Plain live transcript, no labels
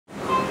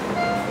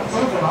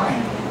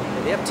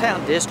The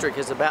Uptown District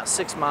is about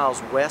 6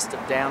 miles west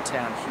of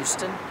downtown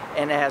Houston,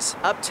 and as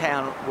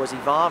Uptown was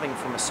evolving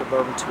from a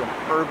suburban to an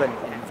urban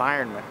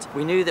environment,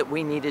 we knew that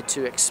we needed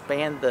to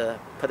expand the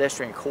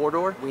pedestrian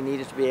corridor. We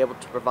needed to be able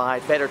to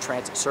provide better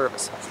transit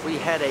service. We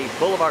had a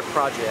boulevard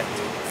project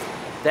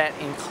that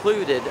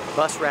included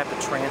bus rapid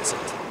transit.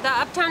 The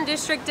Uptown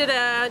District did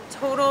a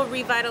total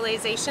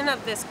revitalization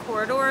of this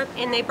corridor,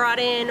 and they brought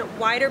in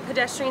wider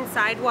pedestrian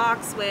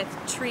sidewalks with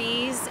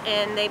trees,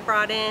 and they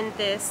brought in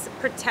this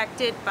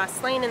protected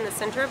bus lane in the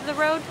center of the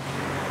road.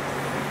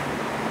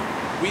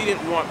 We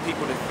didn't want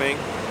people to think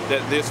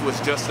that this was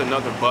just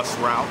another bus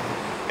route.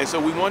 And so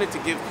we wanted to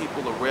give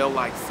people a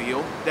rail-like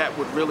feel that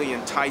would really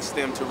entice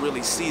them to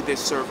really see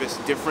this service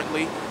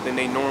differently than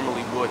they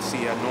normally would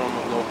see a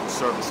normal local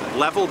service.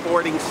 Level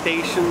boarding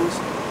stations,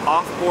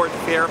 off-board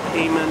fare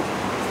payment,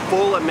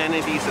 full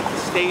amenities at the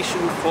station,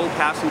 full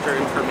passenger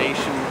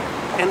information.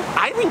 And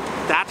I think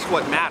that's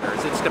what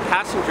matters. It's the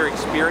passenger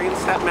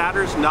experience that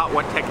matters, not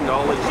what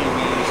technology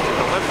we use to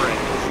deliver it.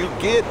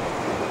 You get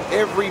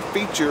every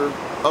feature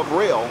of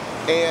rail,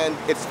 and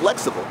it's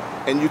flexible.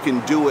 And you can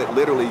do it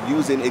literally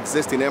using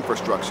existing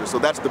infrastructure. So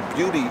that's the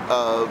beauty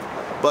of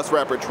bus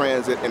rapid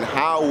transit and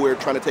how we're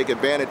trying to take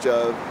advantage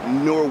of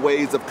newer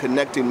ways of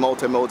connecting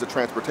multi-modes of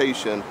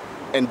transportation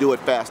and do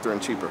it faster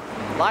and cheaper.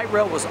 Light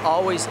rail was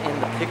always in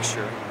the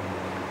picture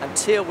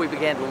until we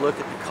began to look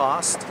at the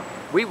cost.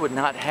 We would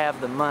not have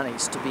the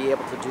monies to be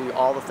able to do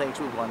all the things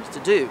we wanted to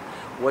do,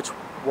 which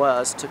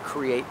was to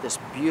create this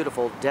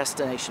beautiful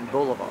destination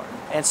boulevard.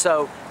 And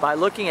so by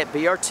looking at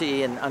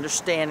BRT and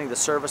understanding the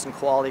service and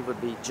quality would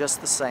be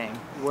just the same,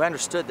 we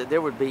understood that there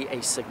would be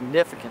a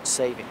significant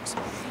savings.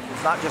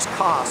 It's not just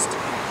cost,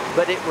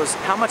 but it was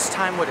how much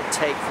time would it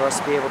take for us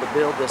to be able to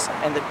build this,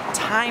 and the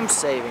time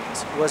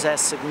savings was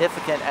as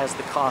significant as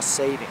the cost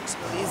savings.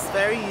 It's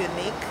very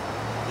unique,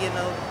 you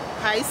know,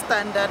 high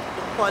standard,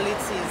 the quality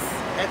is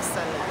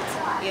excellent.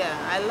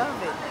 Yeah, I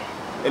love it.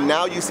 And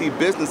now you see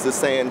businesses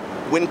saying,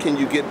 when can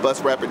you get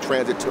bus rapid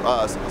transit to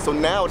us? So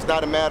now it's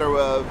not a matter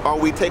of, are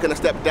we taking a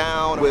step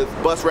down with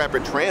bus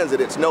rapid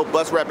transit? It's no,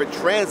 bus rapid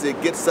transit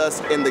gets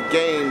us in the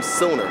game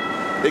sooner.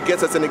 It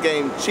gets us in the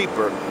game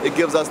cheaper. It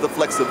gives us the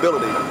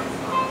flexibility.